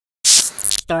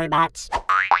Storybots.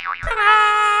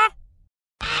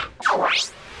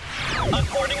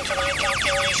 According to my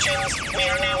calculations, we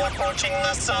are now approaching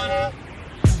the sun.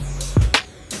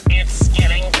 It's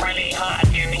getting pretty hot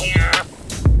in here.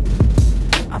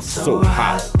 I'm so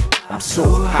hot, I'm so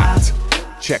hot.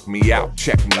 Check me out,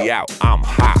 I'm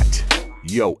hot.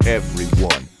 Yo,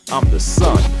 everyone, I'm the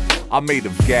sun. I'm made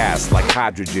of gas like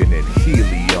hydrogen and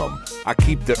helium. I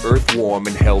keep the earth warm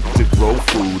and help to grow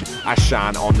food. I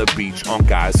shine on the beach on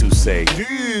guys who say,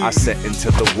 I set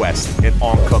into the west and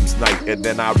on comes night. And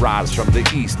then I rise from the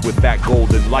east with that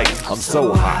golden light. I'm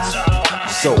so hot,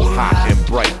 so hot and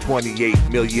bright, 28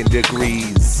 million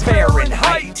degrees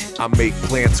Fahrenheit. I make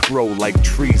plants grow like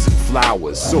trees and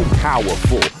flowers, so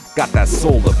powerful. Got that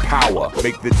solar power,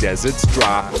 make the deserts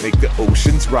dry, make the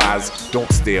oceans rise. Don't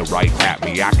stare right at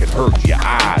me, I can hurt your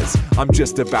eyes. I'm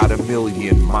just about 1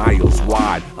 million miles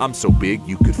wide. I'm so big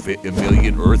you could fit 1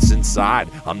 million Earths inside.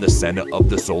 I'm the center of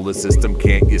the solar system,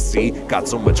 can't you see? Got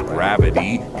so much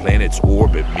gravity, planets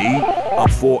orbit me. I'm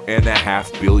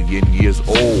 4.5 billion years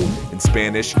old. In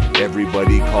Spanish,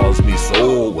 everybody calls me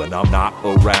Sol. When I'm not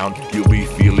around, you'll be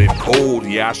feeling cold.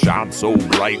 Yeah, I shine so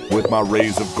bright with my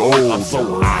rays of gold. I'm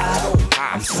so hot.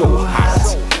 I'm so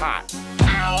hot.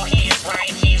 Oh, he's right,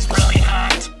 he's really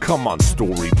hot. Come on,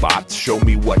 Storybots, show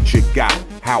me what you got.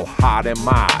 How hot am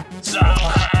I? So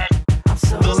hot.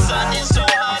 The sun is so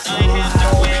hot, I have to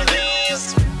wear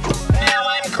these. Now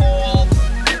I'm cool.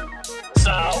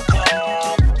 So cool.